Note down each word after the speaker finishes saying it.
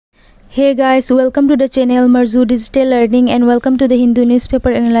Hey guys, welcome to the channel Marzu Digital Learning and welcome to the Hindu newspaper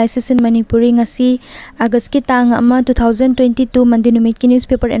analysis in Manipuri ngasi August ki tang ama 2022 mandi numit ki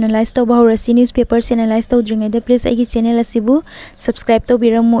newspaper analyze to bahurasi newspapers analyze to dringa please agi channel asibu subscribe to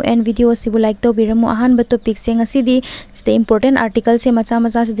biramu and video asibu like to biramu ahan ba topic se ngasi di the important article se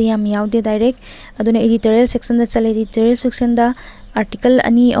macha se di yam yaude direct aduna editorial section da chale editorial section da article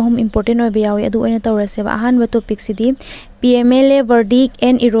ani ahum important oi bayawi adu oina tawrase ba ahan ba topic sidi PMLA verdict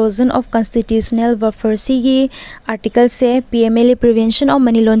and erosion of constitutional buffer sigi article se PMLA prevention of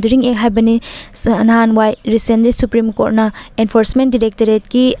money laundering ek habani nahan wai recently Supreme Court na enforcement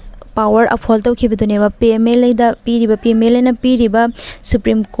directorate ki power uphold to khibidune ba PMLA da piriba PMLA na piriba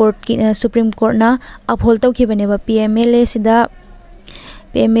Supreme Court na uphold to khibane ba PMLA sida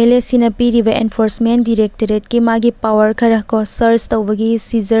PMLA sina piriba enforcement directorate ki magi power khara ko search tawbagi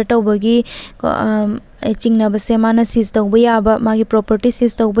seizure tawbagi chingna base mana seize tawba yaba magi property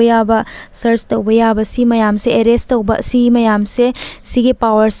seize tawba yaba search tawba yaba si mayam se arrest tawba si mayam se sigi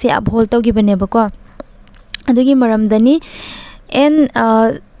power se uphold tawgibane ba ko adugi maramdani and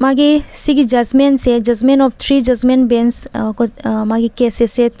magi sigi judgment of 3 judgment bench magi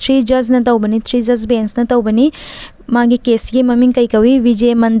cases se 3 judge na tawbani 3 judge bench na tawbani magi case ki maming kai kawi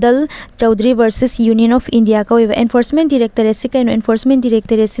Vijay Mandal Chaudhary versus Union of India ka enforcement directorate se kaino enforcement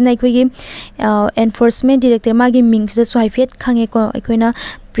directorate se na khoi enforcement director magi ming se swifiat khange ko khoina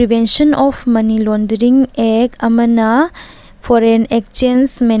prevention of money laundering act amana foreign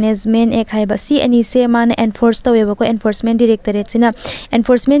exchange management ek haiba si ani se man enforce taweba ko enforcement directorate sina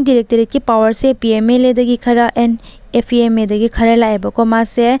enforcement directorate ki power se PMLA dagi khara and FEMA dagi khara laeba ko ma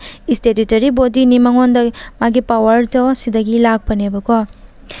se statutory body ni mangon da magi power to sidagi lak paneba ko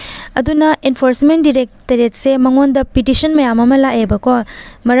aduna enforcement directorate se mangon da petition mayam ama laeba ko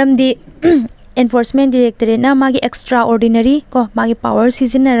maramdi enforcement directorate na magi extraordinary ko magi power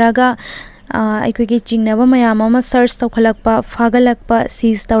sizinaraga aikogi chingnaba mayam ama search tawkhalakpa fagalakpa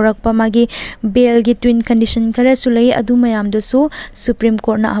seize tawrakpa magi bail gi twin condition khara sulai adu mayam dosu Supreme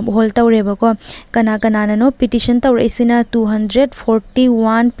Court na uphold tawreba ko kana no petition tawraisina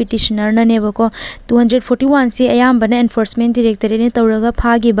 241 petitioner na neba ko 241 si ayam bana enforcement directorate ne tawraga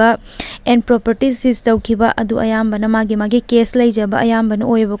phagiba and property seize tawkiba adu ayam bana magi case laijaba ayam bana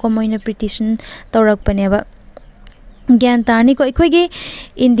oiba ko moina petition tawrakpaneba gyan tani ko ikogi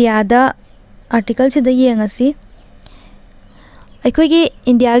India da article se da yengasi aikogi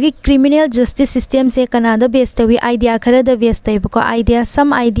India gi criminal justice system se Canada based tawi idea khara da based tai ko idea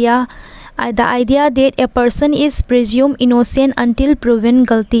the idea that a person is presumed innocent until proven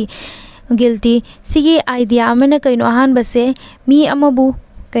guilty sigi idea amana kaino ahan base mi amabu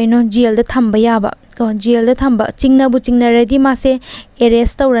kaino jail da thamba yaba ko jail da thamba chingna ready ma se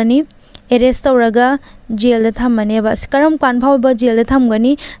arrest tawraga jail da thamane ba karam kan phau ba jail da thamgani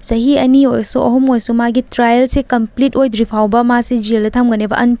sahi ani oiso ahum oiso magi trial se complete oidri phau ba ma se jail da thamgane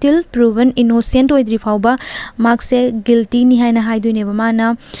ba until proven innocent oidri phau ba mak se guilty ni haina haidune ba mana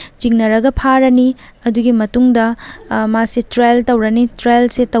chingnaraga pharani adugi matungda ma se trial tawrani trial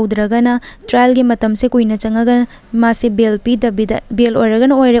se tawdraga na trial gi matam se kuina changaga ma se bail pi da bida bail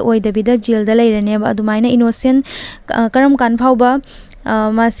oiraga na oida bida jail da lairane ba adumaina innocent karam kan phau ba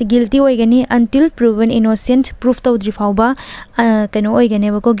masi guilty oigani until proven innocent proof tawdri phauba kano oigane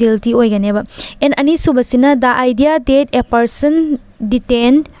ba ko guilty oigane ba and ani subasina the idea that a person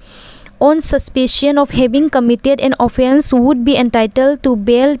detained on suspicion of having committed an offense would be entitled to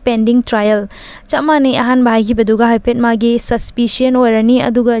bail pending trial chamani ahan bai gi beduga haipet magi suspicion orani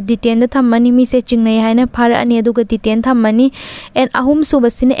aduga detain da thammani mi se chingnai haina phara ani aduga detain thammani and ahum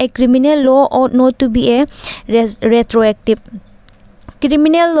subasina a criminal law ought not to be a retroactive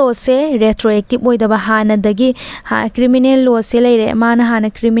criminal law se retroactive oidaba hana dagi criminal law se leire mana hana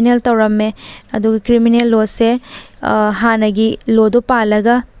criminal tawramme adu criminal law se hana gi law do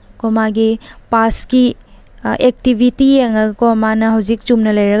palaga ko magi pass ki activity yanga ko mana hojik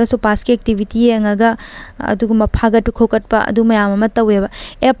chumna leiraga so pass ki activity yanga ga aduguma phaga tu khokatpa adu mayam ama taweba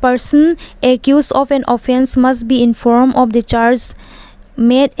a person accused of an offense must be informed of the charge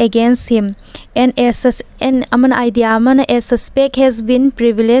made against him and amana idea amana a suspect has been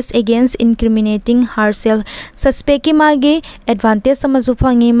privileged against incriminating herself suspect ki magi advantage samazu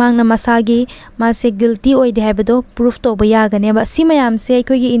phangi mangna masagi mase guilty oide habado proof to baya gane ba simayam se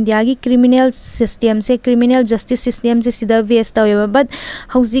koi gi India gi criminal system se criminal justice system se sida waste tawe but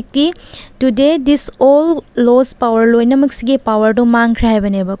hauziki today this all laws power loinamak sige power do mang khra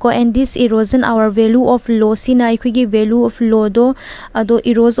habane ba ko and this erosion our value of law sina koi gi value of law do ado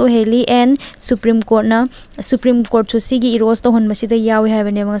erose o heli and Supreme Court to sigi iros to hon masida yawi have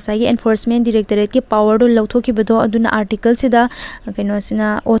ne ngasai enforcement directorate ki power do lawthoki bedo aduna article sida kaino sina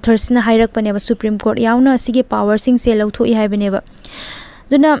authors na hairak pane ba Supreme Court yauna sigi power sing se lawthoi have ne ba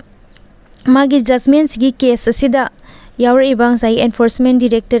duna magi judgment sigi case sida yaur ibang sai enforcement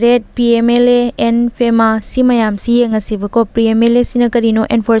directorate PMLA and FEMA simayam si ngasiba ko PMLA sina karino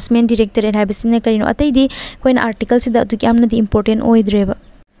enforcement directorate habisina karino atai di koin article sida tu kyamna di important oidreba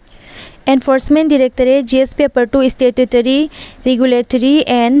Enforcement Directorate GS paper to statutory, regulatory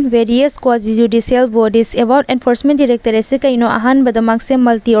and various quasi-judicial bodies about Enforcement Directorate se kaino ahan bada makse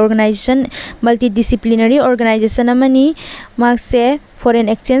multidisciplinary organization amani makse Foreign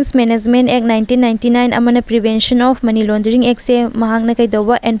Exchange Management Act 1999 amana Prevention of Money Laundering Act se mahangna kai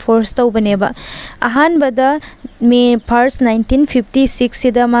dawa enforce taw baneba ahan bada May 1st 1956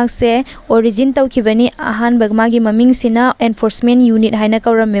 sida makse origin taw kibani ahan bagmagi maming sina enforcement unit haina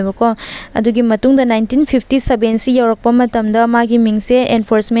kaurameba ko adugi matungda 1957 si yorokpa matamda magi mingse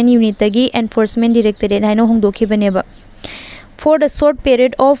enforcement unit tagi enforcement directorate haina hongdokhibaneba For the short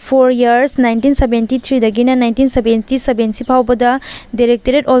period of 4 years, 1973 dagina 1977 si the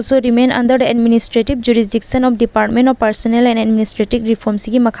directorate also remained under the administrative jurisdiction of Department of Personnel and Administrative Reform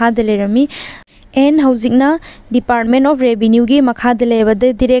sigi makhadalerami and housingna Department of Revenue gi makhadaleba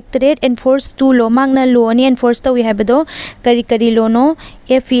the directorate enforced two law magna law ni enforced we have do kari law no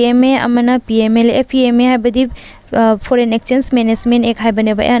FEMA amana PMLA FEMA habadi Foreign Exchange Management Act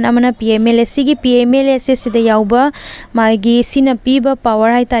haibane ba an amana PMLA sigi PMLA se sida yauba magi sina piba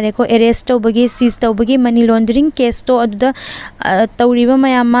power hai tare ko arrest tawbagi seize tawbagi money laundering case to aduda tawriba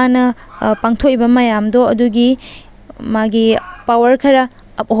mayam mana pangthoiba mayam do adugi magi power khara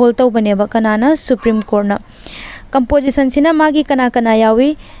uphold tawbane ba kanana Supreme Court na composition sina magi kana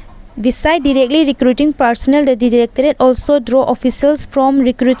yawi Beside directly recruiting personnel, the directorate also draw officials from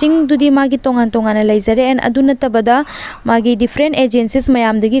recruiting to the magi tongan laizare and aduna tabada magi different agencies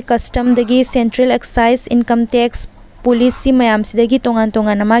mayam dagi custom dagi central excise income tax police si mayam sidagi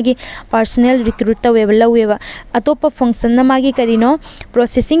tongan magi personnel recruit weba atopa function na magi karino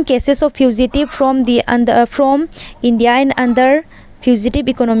processing cases of fugitive from India and under fugitive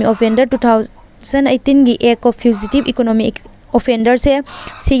economic offender 2018 gi Act of fugitive economic offender se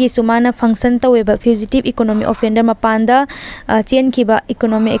sigi sumana function taweba fugitive economic offender mapanda chen kiba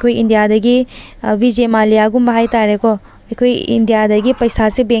economic ekoi India dagi Vijay Mallya gumba hai tare ko ekoi India dagi paisa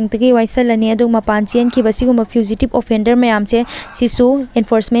se bank tagi waisalani adu mapan chen kiba siguma fugitive offender mayam se sisu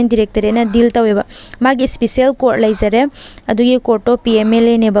enforcement directorate na deal taweba magi special court laizare adugi court to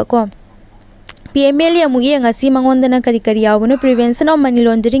PMLA neba ko PMLA amugi ngasi mangondana kari yawono Prevention of Money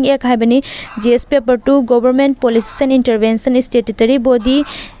Laundering Act haibani GS paper 2 Government Policies and Intervention Statutory Body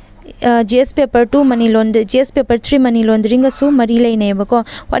GS paper 2 GS paper 3 money laundering asu mari laineba ko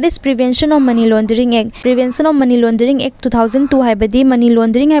What is Prevention of Money Laundering Act Prevention of Money Laundering Act 2002 haibadi money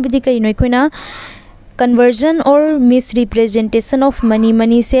laundering haibadi kaino koina conversion or misrepresentation of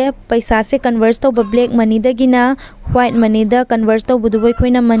money se paisa se convert to black money dagina white money da convert to budubai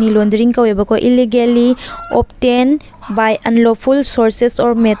koina money laundering kaweba ko illegally obtained by unlawful sources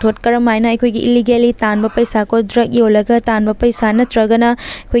or method karamaina ekoi illegally tanba paisa ko drug yolaga tanba paisa na tragana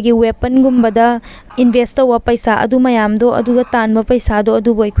ekoi weapon gumbada invest to paisa adu mayam do aduga tanba paisa do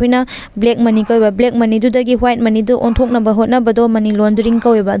adu boi koina black money kaweba black money du dagi white money do onthokna ba hotna bado money laundering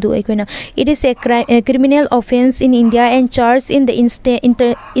kaweba adu ekoina it is a criminal offense in India and charged in the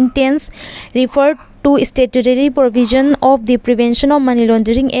intense referred to statutory provision of the Prevention of Money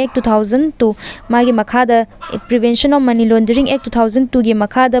Laundering Act 2002 magi makhada Prevention of Money Laundering Act 2002 gi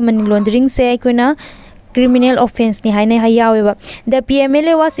makhada money laundering se koina criminal offense ni haine hayaweba the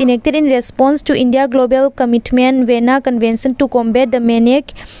PMLA was enacted in response to India Global Commitment Vienna Convention to combat the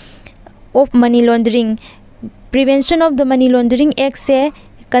maniac of money laundering Prevention of the Money Laundering Act se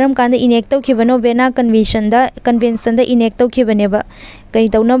karam kanda enact taw khibano Vienna convention da enact taw khibaneba kai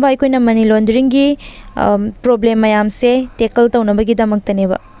tawna ba koina money laundering gi problem mayam se tackle tawna ba gi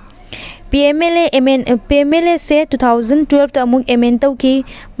damaktaneba PMLA se 2012 ta amuk amend taw ki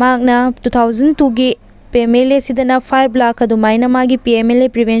magna 2002 gi PMLA sidana 5 lakh adumaina magi PMLA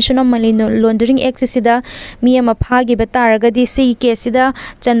Prevention of Money Laundering Act sida mi ama phagi bataragadi si case sida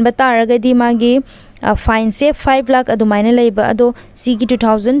chanba taragadi magi fine se 5 lakh adumaina leiba ado sigi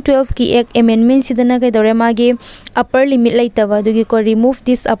 2012 ki Act amendment sidana kai dore magi upper limit laitaba dugi ko remove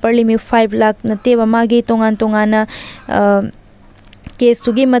this upper limit 5 lakh nateba magi tongana case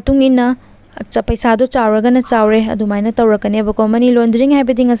tugi matungina paisa do chawraga na chawre adumaina tawrakane ba ko money laundering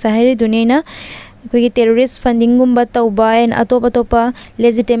habedi nga sahari duneina कोई terrorist funding गुम्बा तौबा and अतोपा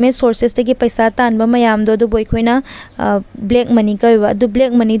legitimate sources तकी पैसा तानबा मयाम दो बोई Koyna black money का हुआ दो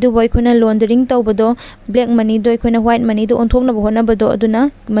black money दो बोई कोइना laundering तौबा दो black money दो कोइना white money दो उन्थों ना बहुना बदो अदुना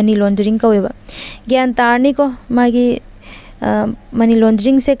money laundering का हुआ ज्ञान तारनी को मागी money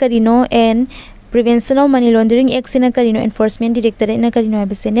laundering से करीनो and prevention of money laundering act से ना करीनो enforcement directorate ना करीनो है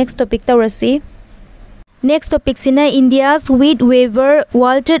बस next topic तावरसी Next topic sina India's wheat waiver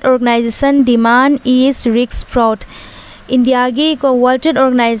World Trade Organization demand is risk fraud. India gi ko World Trade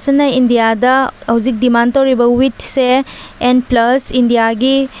Organization na India da hojik demand to riba wheat se and plus India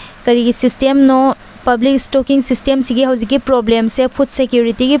gi kari system no public stocking system sigi hojiki problem se food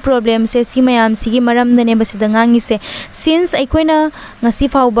security gi problem se si mayam sigi maram dane basida ngangi se since aikoina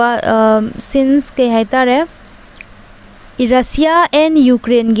ngasi fauba since ke haitare Russia and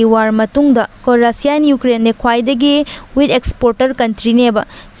Ukraine gi war matungda ko Russia and Ukraine ne khwaidagi wheat exporter country ne ba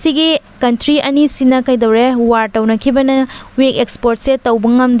sigi country ani sina kai dore war tawna khibana wheat export se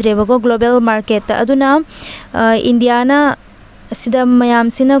tawbangam dreba ko global market ta aduna India na sida mayam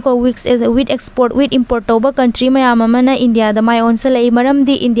sina ko wheat export wheat import tawba country mayam amana India da mai onsa lai maram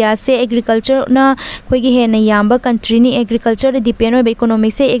di India se agriculture na khoi gi hena yamba country ni agriculture depend oi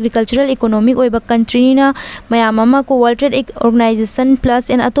economic se agricultural economic oi ba country ni na mayam ama ko World Trade Organization plus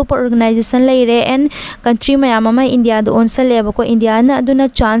and atopa organization lai re and country mayam ama India da onsa le ba ko India na aduna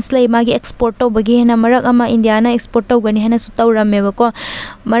chance lai magi export tawba gi hena marak ama India na export tawgani hena su tawramme ba ko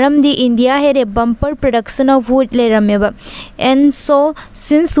maram di India here bumper production of wheat le ramme ba and so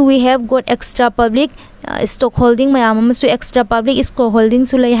since we have got extra public stock holding mayam amasu extra public stock holding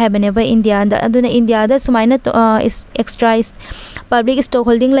su lai habane ba India da aduna India da sumaina is extra is public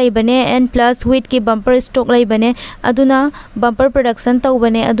stock holding lai bane and plus wheat ki bumper stock lai bane aduna bumper production taw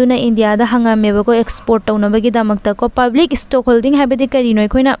bane aduna India da hangame ba ko export taw na ba gi damakta ko public stock holding habedi kari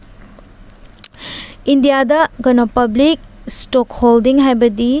noi khoina India da kono public stock holding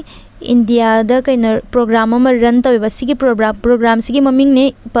habedi India da kaina program ama run tawiba sigi program sigi maming ne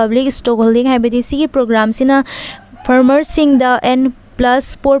public stock holding habedi sigi program sina farmers sing da and plus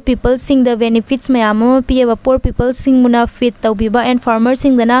poor people sing the benefits mayam pieba poor people sing muna fit tawbiba and farmers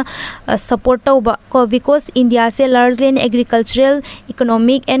sing dana support tawba ko because India se largely in agricultural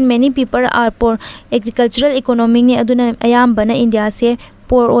economic and many people are poor agricultural economic ni aduna ayam bana India se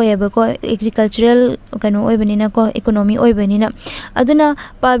poor oeba ko agricultural kano oibanina ko economy oibanina aduna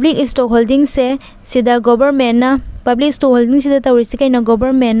public stock holding se sida government na public stock holding sida tawrisi kaina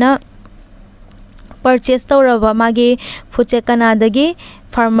government na purchase tawraba magi fuche kanadagi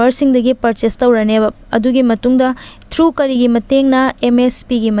farmers sing dagi purchase tawrane adugi matungda through kari gi mateng na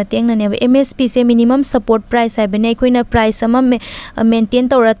MSP gi mateng na ne MSP se minimum support price hai bane koina price ama maintain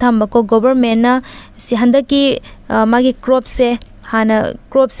tawra thamba ko government na si handaki magi crop se hana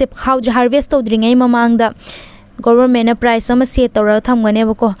crop se harvest tawdringai mamang da government na price ama set tawra thamgane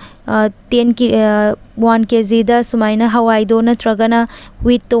bako 10 ki 1 kg da sumaina hawai do na tragana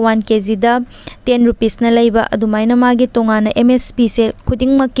wheat to 1 kg da 10 rupees na laiba adumaina magi tongana MSP se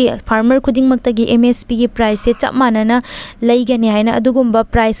khuding makki farmer khuding makta gi MSP gi price se chap manana laigani haina adugumba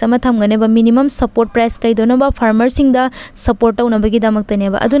price ama thamgane ba minimum support price kai do na ba farmer sing da support taw na bagi damakta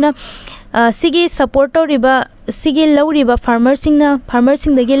ne ba aduna sigi support taw riba sigi lawriba farmer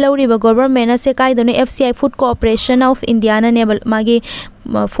sing dagi lawriba government na se kai do na FCI Food Corporation of India na ne magi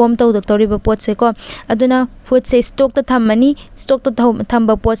form taw doctoriba pot se ko aduna food se stock ta thammani stock to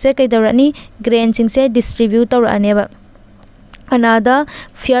thamba pot se kai darani grain sing se distribute taw aneba another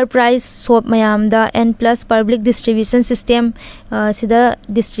fair price shop mayam da and plus public distribution system sida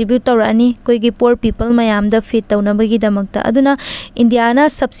distribute tawrani koi gi poor people mayam da fit tawna bagi damakta aduna India na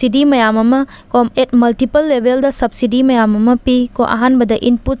subsidy mayam ama kom at multiple level da subsidy mayam ama pi ko ahan bada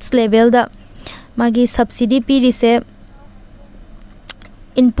inputs level da magi subsidy pi rise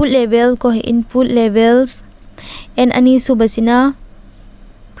input levels and ani subasina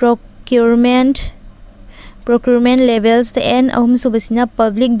procurement levels the end ahum subasina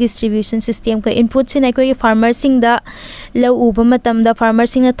public distribution system ko input sina ko farmer sing da low uba matam da farmer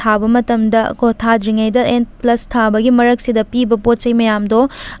sing na thaba matam da ko thadringai da and plus thaba gi marak sida pi ba pot chai mayam do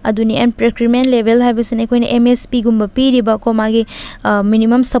aduni and procurement level habisine ko MSP gumba pi riba ko magi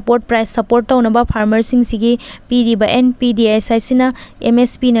minimum support price support to na ba farmer sing sigi pi riba and PDS sina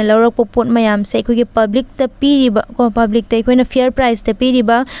MSP na lawrak pot mayam sai ko gi public ta pi riba ko public ta ko na fair price ta pi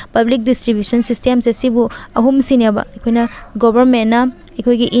riba public distribution system se sibu ahum sineba koina government na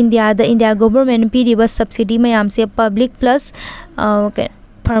ikoi India government pi riba subsidy mayam se public plus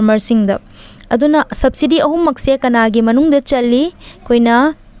farmer sing da aduna subsidy ahum makse kana gi manung da chali koina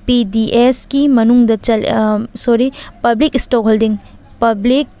PDS ki manung da chal public stock holding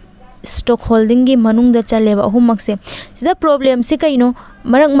public stock holding gi manung da chale ba ahum makse sida problem se kaino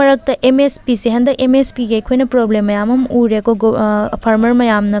marak ta MSP se handa MSP ge khoina problem mayam ure ko farmer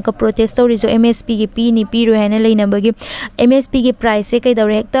mayam na ka protest tori jo MSP ge pi ni pi ro hena leina bagi MSP ge price se kai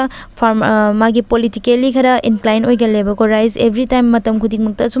dawre hekta farm magi politically khara incline oi gale ba ko rise every time matam khuding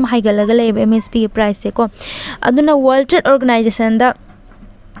makta sum high galaga le MSP ge price se ko aduna World Trade Organization da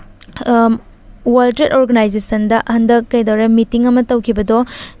World Trade Organization da handa kai dawre meeting ama tawki bado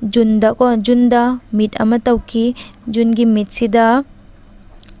June da meet ama tawki June gi meet sida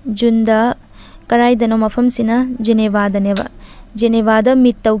June da karai dano mafam sina Geneva da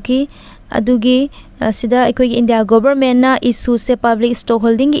meet tawki adugi sida ekoi India government na issue se public stock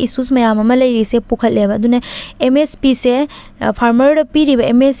holding issues mayam ama leiri se pukhaleba dune MSP se farmer da piri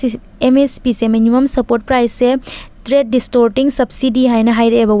MSP se minimum support price se trade distorting subsidy haina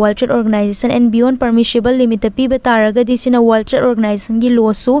haire ba World Trade Organization and beyond permissible limit pi betaraga disina World Trade Organization gi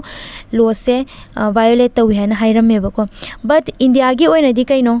law se violate tawi haina hairame ba ko but India gi oina di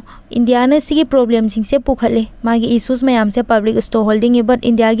kaino India na sigi problem sing se pukhale magi issues mayam se public stock holding but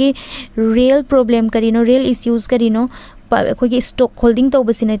India gi real problem karino real issues karino ko gi stock holding to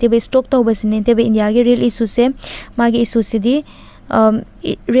basinate be stock to basinate be India gi real issue se magi issue sidi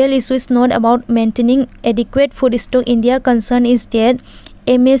real issue is not about maintaining adequate food stock. India concern is that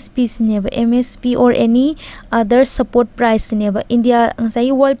MSP or any other support price never India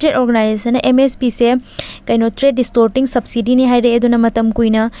ngai World Trade Organization MSP se kaino trade distorting subsidy ni haire eduna matam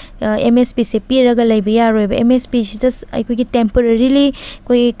kuina MSP se piraga leiba roiba MSP just ai temporarily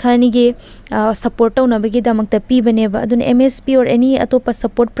koi khani ge support na bagi damakta pi baneba aduna MSP or any atopa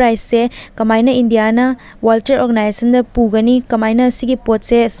support price se kamaina India na World Trade Organization da pugani kamaina sigi pot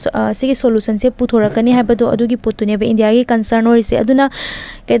se sigi solution se puthorakani habado adugi potune be India gi concern ori se aduna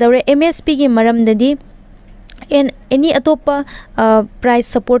kaidawre MSP gi maram dadi and any atopa price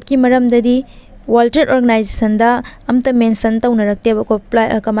support ki maram dadi World Trade Organization da amta mention tawnarakte ba ko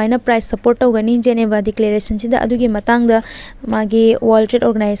kamaina price support tawgani Geneva Declaration sida adugi matang da magi World Trade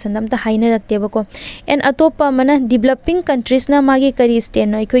Organization amta haina rakte ba ko and atopa mana developing countries na magi kari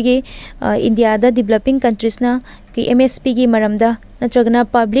stand no ikoi India da developing countries na ki MSP gi maram da natragna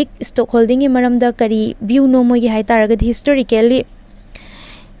public stock holding gi maram da kari view no mo gi haitaraga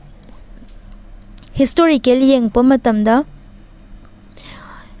historically yeng pamatam da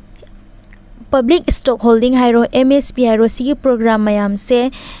public stock holding hairo MSP hairo sigi program mayam se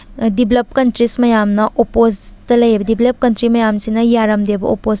developed countries mayam na oppose ta layeba developed country mayam sina yaram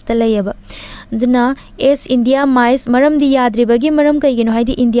deba oppose ta layeba duna as India mais maram di yadri bagi maram kaigino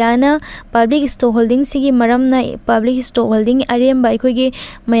haidi India na public stock holding sigi maram na public stock holding arem bai khogi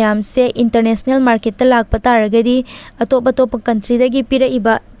mayam se international market ta lak pataragadi atop country dagi pira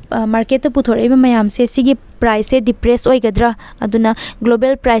iba market puthoreba mayam se sigi price se depress oi gadra aduna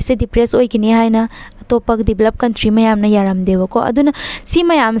global price se depress oi kini haina topak develop country mayam na yaram dewa ko aduna si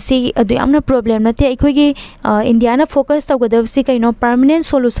mayam si adu amna problem na te ekhoi gi India na focus taw gadab si kaino permanent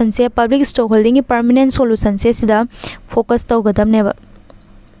solution se public stock holding gi permanent solution se sida focus taw gadam ne ba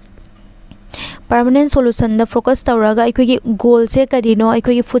permanent solution da focus tawraga ekhoi gi goal se karino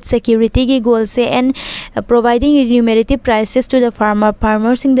ekhoi gi food security gi goal se and providing remunerative prices to the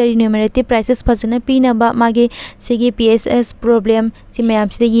farmers in the remunerative prices phasana pina ba magi sigi PSS problem si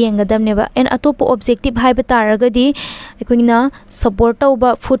mayam sida yengadam ne ba and atopo objective haiba taraga di ekhoi na support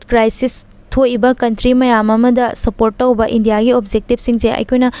tawba food crisis thoiba country mayam amada support tawba India gi objective sing je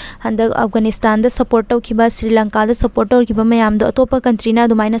aikoina handa Afghanistan da support tawkiba Sri Lanka da support tawkiba mayam da atopa country na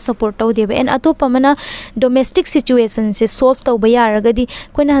dumaina support taw deba and atopa mana domestic situation se solve tawba yaraga di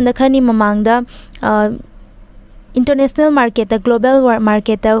koina handa khani mamang da international market da global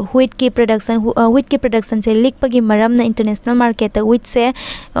market da wheat ki production se lik pagi maram na international market da wheat se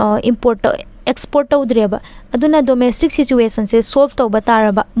export tawdreba aduna domestic situation se solve tawba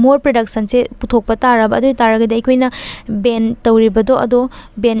taraba more production se puthokpa taraba adu taraga de koina ban tawriba do ado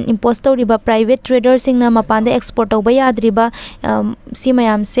ban impose tawriba private traders sing na mapan da export tawba yadriba si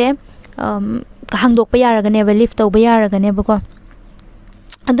mayam se hangdokpa yaraga ne ba lift tawba yaraga ne ba ko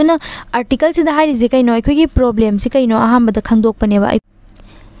aduna article sida hari je kaino ekhoi gi problem si kaino ahamba da khangdokpa ne ba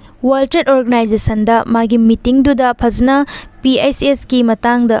World Trade Organization da magi meeting du da phajna PHS ki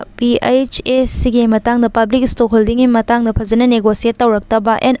matang da PHS gi matang da public stock holding gi matang da phajna negotiate tawrakta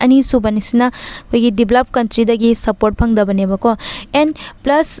ba and ani subanisna kogi developed country da gi support phang da bane ba ko and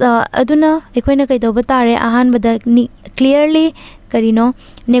plus aduna ekoina kai da batare ahan bada clearly karino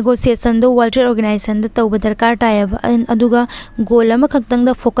negotiation do World Trade Organization da tawba darkar tayaba and aduga goal ama khaktang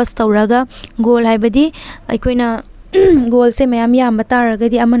da focus tawraga goal haibadi ekoina goal se mayam yam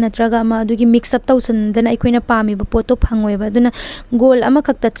bataragadi ama natraga ama adugi mix up tawsandana aikoina pami ba poto phangoiba aduna goal ama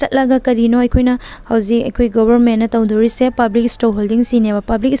khakta chatlaga karino aikoina hauji aikoi government na tawdori se public stockholding sine ba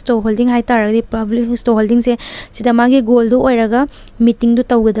public stockholding hai taragadi public stockholding se sida magi goal do oiraga meeting do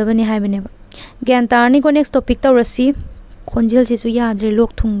tawgadabani haibane ba gyan tarni ko next topic tawrasi khonjil se su yadre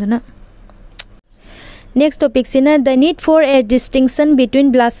lok thungdana. Next topic sina the need for a distinction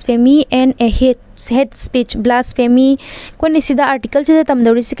between blasphemy and a hate speech. Blasphemy kone sida article se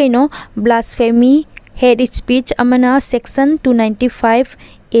tamdori se kaino blasphemy hate speech amana section 295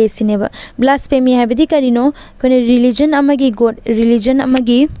 a sineba. Blasphemy habidi karino kone religion amagi god religion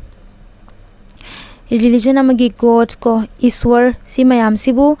amagi god ko iswar si mayam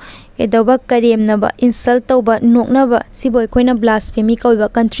sibu edaba karemnaba insult tawba noknaba siboy koina blasphemy koiba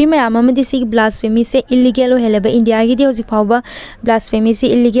country mayam amadi si blasphemy se illegal helaba India gi di hoji phawba blasphemy se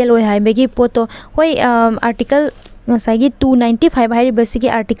illegal oi haibagi poto hoi article ngasagi 295 hari basiki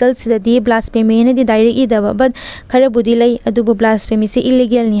article sida di blasphemy ne di direct idaba but khare budi lai adubu blasphemy se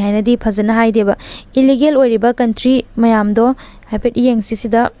illegal ni haina di phajana haideba illegal oiriba country mayam do habet yeng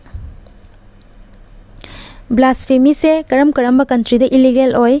sida blasphemy se karamba country de illegal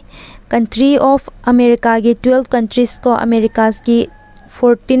oi country of America ge 12 countries ko Americas ki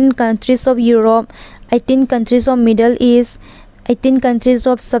 14 countries of Europe 18 countries of Middle East 18 countries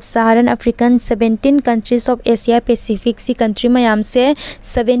of Sub-Saharan African 17 countries of Asia Pacific si country mayam se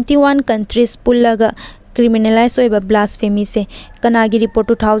 71 countries pullaga criminalize oiba blasphemy se kanagi report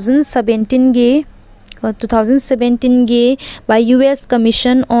 2017 ge by US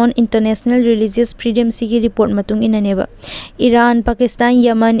Commission on International Religious Freedom sigi report matung inaneba Iran Pakistan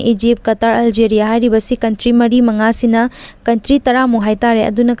Yemen Egypt Qatar Algeria hari basi country mari manga sina country tara mu haitare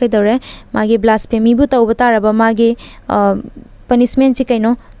aduna kaidore magi blasphemy bu tawba taraba magi punishment si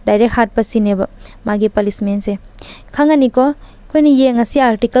kaino direct hard pasineba magi punishment se khangani ko koni yenga si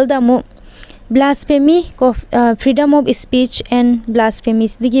article da mu blasphemy ko freedom of speech and blasphemy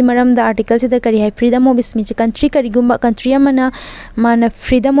digi maram the article se da kari hai freedom of speech country kari gumba country mana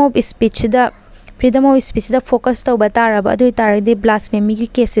freedom of speech da focus to batara ba adu tar de blasphemy ki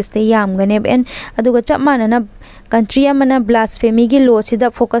cases te yam gane and adu ga chap mana na country mana blasphemy gi law se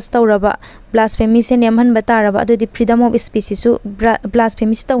da focus to raba blasphemy se nemhan batara ba adu di freedom of speech su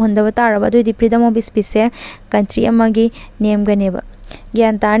blasphemy se to handa batara ba adu di freedom of speech se country amagi name gane ba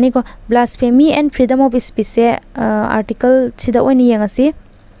gyan tarni ko blasphemy and freedom of speech se article sida oni yangasi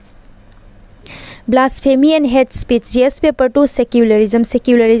blasphemy and hate speech yes paper to secularism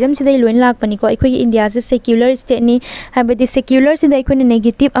sida loin lak pani ko aikoi India se secular state ni habadi secular sida aikoi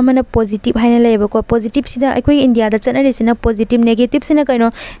negative amana positive haina leba ko positive sida aikoi India da chana resina positive negative sina kaino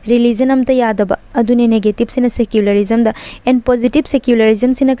religion amta yadaba adune negative sina secularism da and positive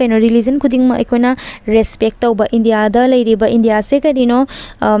secularism sina kaino religion khuding ma aikoi respect tauba India da lairiba India se kadino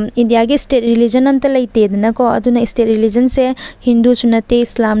India ge state religion amta laite dana ko aduna state religion se Hindu sunate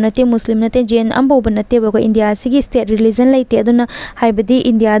Islam nate Muslim nate Jain banate ba ko India sigi state religion laite aduna haibadi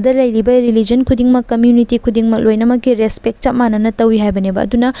India da lairiba religion khudingma community khudingma loinama ki respect cha manana tawi haibane ba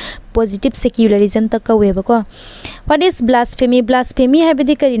aduna positive secularism ta kawe ba ko what is blasphemy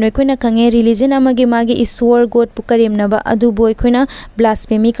haibadi karino koina khange religion amagi magi iswar god pukarim na ba adu boy koina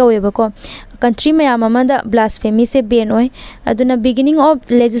blasphemy kawe ba ko country mayam amada blasphemy se ban oi aduna beginning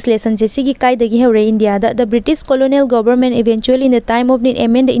of legislation je sigi kai dagi hore India the British colonial government eventually in the time of need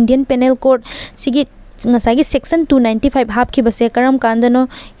amend the Indian penal code sigi ngasagi section 295 hap ki base karam kandano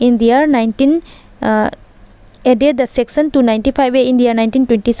in the year 19 added the section 295 in the year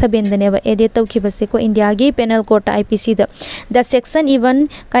 1927 daneba added tau ki base ko India gi penal code IPC the section even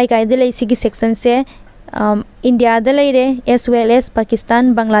kai de lai sigi section se India da laire as well as Pakistan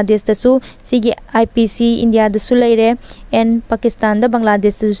Bangladesh da su sigi IPC India da su laire and Pakistan da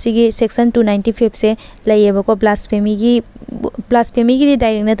Bangladesh su sigi section 295 se laiye ko blasphemy gi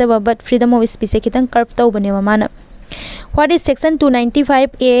direct na ta but freedom of speech kitang curb tau bane mana what is section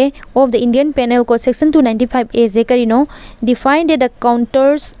 295A of the Indian Penal Code section 295A je karino defined the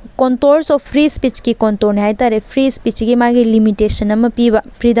contours of free speech ki contour hai tare free speech gi magi limitation ama piba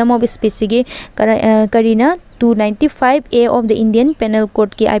freedom of speech gi karina 295A of the Indian Penal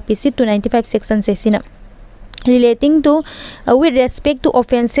Code ki IPC 295 section se sina relating to with respect to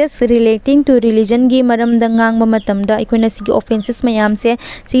offenses relating to religion gi maram da ngang ma matam da ikoina sigi offenses mayam se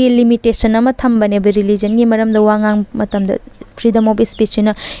sigi limitation ama thambane be religion gi maram da wangang matam da freedom of speech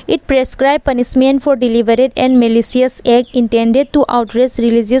na it prescribe punishment for deliberate and malicious act intended to outrage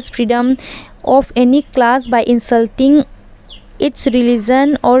religious freedom of any class by insulting its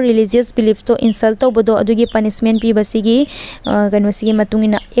religion or religious belief to insult to bodo adugi punishment pi basigi gano sigi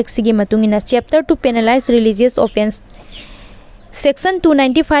matungina ek sigi matungina chapter to penalize religious offense. Section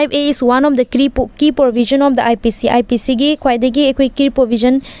 295A is one of the key provision of the IPC. IPC gi khwaidagi ekoi key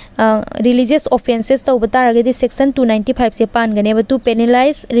provision religious offenses to bataragadi section 295 se pan gane to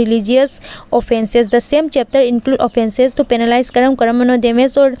penalize religious offenses. The same chapter include offenses to penalize karam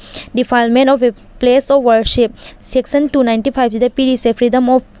damage or defilement of a place of worship. Section 295 the PD say freedom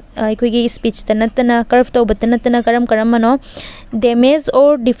of equigi speech tanatana curve to batanatana karam damage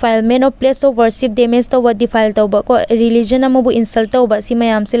or defilement of place of worship. Damage to what defile to ba ko religion amobu insult to ba si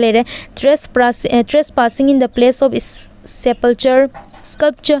mayam se lere trespassing in the place of sepulture,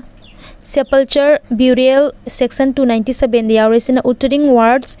 burial. Section 297 the hours in uttering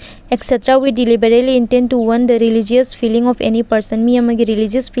words etc. we deliberately intend to wound the religious feeling of any person. Mi amagi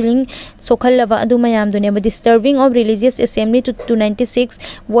religious feeling sokhal laba adu mayam dune ba disturbing of religious assembly to 296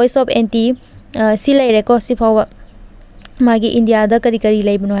 voice of anti si laire ko si pawa magi India da kari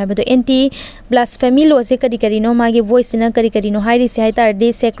laibno hai bado anti blasphemy law se kari no magi voice na kari no hai se hai tar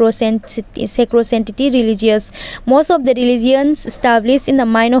de sacrosanctity religious. Most of the religions established in the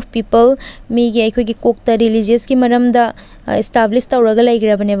mind of people mi gi ko gi kokta religious ki maram da established tawraga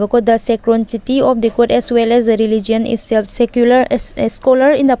laigrabane bako the sacrosanctity of the god as well as the religion itself. Secular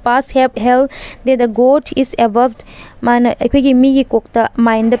scholar in the past have held that the god is above man ko gi mi gi kokta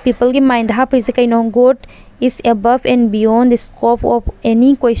mind the people gi mind ha pise kai no god is above and beyond the scope of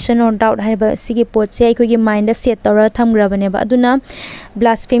any question or doubt haiba sigi pot se ko gi mind set tora thamgrabane ba aduna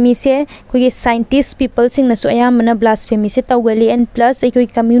blasphemy se ko gi scientist people sing na so ayamana blasphemy se tawgali and plus ko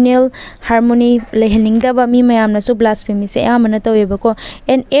communal harmony lehening da ba mi mayam na so blasphemy se ayamana taweba ko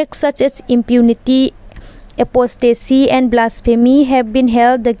and acts such as impunity, apostasy and blasphemy have been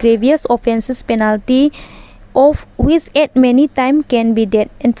held the grievous offenses penalty of which at many time can be death.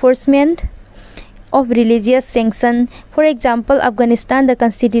 Enforcement of religious sanction. For example, Afghanistan, the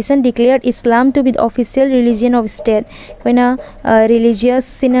constitution declared Islam to be the official religion of state. When a religious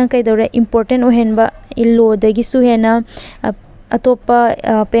sina kaidore important ohenba illo dagi suhena atopa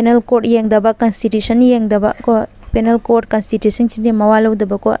penal code yengdaba constitution yengdaba ko penal code constitution chinde mawalo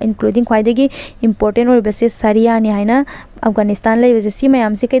daba ko including khwaidagi important or basis sharia ni haina Afghanistan lai basi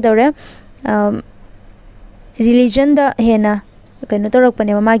mayam se kaidore religion da hena kaino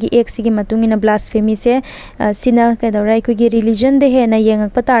torokpane magi ek sigi matungina blasphemy se sina kadawrai ko gi religion de hena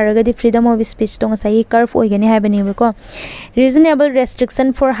yengak pataraga di freedom of speech tong sai curve oigani haibani ko. Reasonable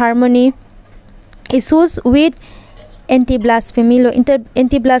restriction for harmony issues with anti-blasphemy law.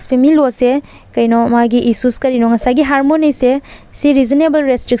 Anti-blasphemy law se kaino magi issues karino ngasagi harmony se si reasonable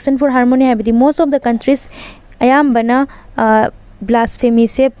restriction for harmony habidi most of the countries ayambana blasphemy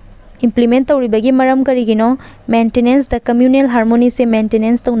se implement tawribagi maram karigino maintenance the communal harmony se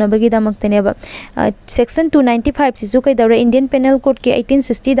maintenance tawnabagi damakte ba section 295 sisu kai dawra Indian penal code ke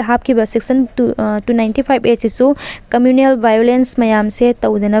 1860 da hap ki ba section 295 a sisu communal violence mayam se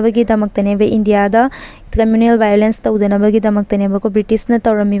tawdanabagi damakte ba India da communal violence tawdanabagi damakte ba ko British na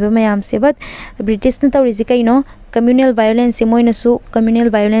tawrami ba mayam se but British na tawrisi kai no communal violence se moina su communal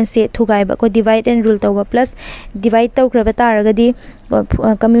violence se thugai ba ko divide and rule tawa plus divide taw kraba taragadi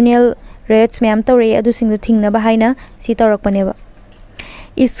communal riots mayam tawre adu sing thingna ba haina si tawrakpane ba.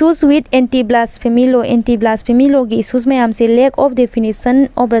 Issues with anti-blasphemy law. Anti-blasphemy law gi issues mayam se lack of definition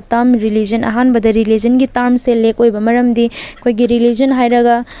of the term religion. Ahan bada religion gi term se lack oi ba maram di koi gi religion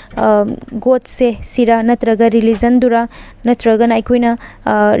hairaga god se sira natraga religion dura natraga na koina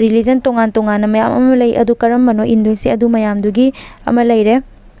religion tongan tongan mayam amalai adu karam mano indu se adu mayam dugi amalai re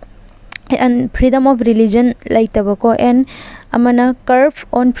and freedom of religion like tabako and amana curve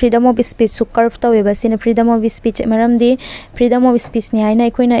on freedom of speech so curve taweba sina freedom of speech maram di freedom of speech ni haina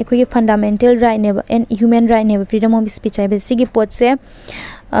koina ekoi fundamental right neba and human right neba freedom of speech ai sigi pot se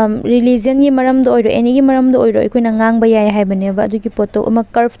religion gi maram do oiro any gi maram do oiro ekoina ngang ba yai hai bane ba adugi poto ama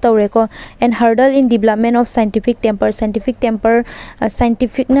curve tawre ko and hurdle in development of scientific temper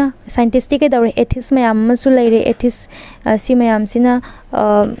scientific na scientific dawre ethics mayam masu laire ethics si mayam sina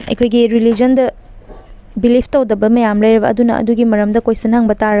ekoi gi religion da belief to the mayam laire aduna adugi maram da question hang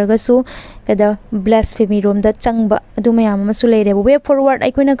bataraga su kada blasphemy rom da changba adu mayam masu laire way forward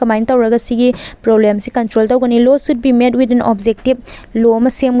aikoina comment tawraga sigi problem si control tawgani law should be made with an objective law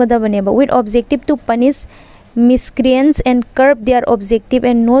ma semgada bane ba with objective to punish miscreants and curb their objective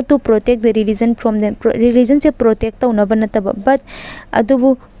and not to protect the religion from them religion se protect tawna banata but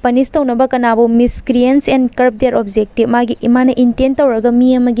adubu punish tawna ba kanabo miscreants and curb their objective magi imana intent tawraga mi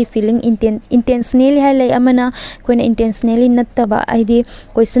amagi feeling intentionally hai lai amana koina intentionally nattaba aidi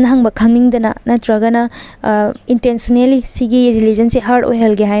question hangba khangning dana natragana intentionally sigi religion se hard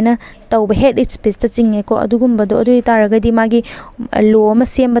ohelge haina tawba hate speech ta chinge ko adugumba do adu taragadi magi law ma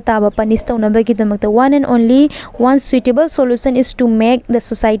semba taba punish tawna bagi damakta one and only one suitable solution is to make the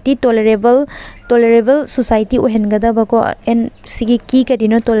society tolerable society ohengada bako and sigi key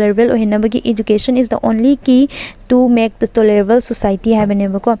kadino tolerable ohenna bagi education is the only key to make the tolerable society havene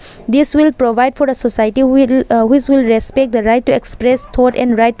bako this will provide for a society which will respect the right to express thought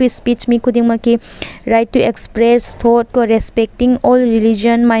and right to speech mi kuding maki right to express thought ko respecting all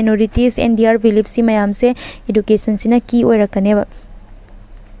religion minorities and their beliefs mayam se education sina key oirakane ba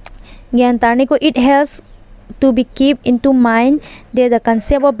gyan tarne ko it has to be keep into mind that the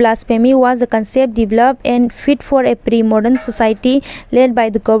concept of blasphemy was a concept developed and fit for a pre-modern society led by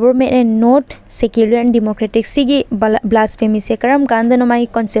the government and not secular and democratic sigi blasphemy se karam kandano mai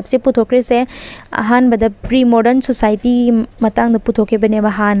concept se puthokre se ahan bada pre-modern society matang da puthoke bane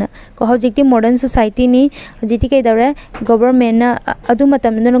ba han ko hojikti modern society ni hojiti kai dawre government na adu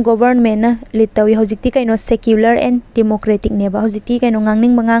matam no government na litawi hojikti kai no secular and democratic ne ba hojiti kai no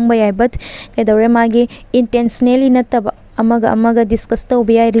ngangning bangang ba yai but kai dawre magi intentionally nataba amaga discuss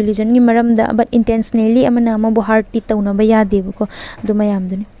tawba yai religion gi maramda but intentionally amana amabu hearty tawna ba yade ko du mayam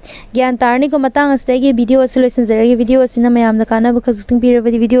duni gyan tarni ko matang astagi video solution zari video asina mayam da kana ba khazting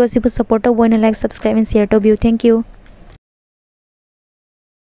pirabadi video asipu support to boina like subscribe and share to view thank you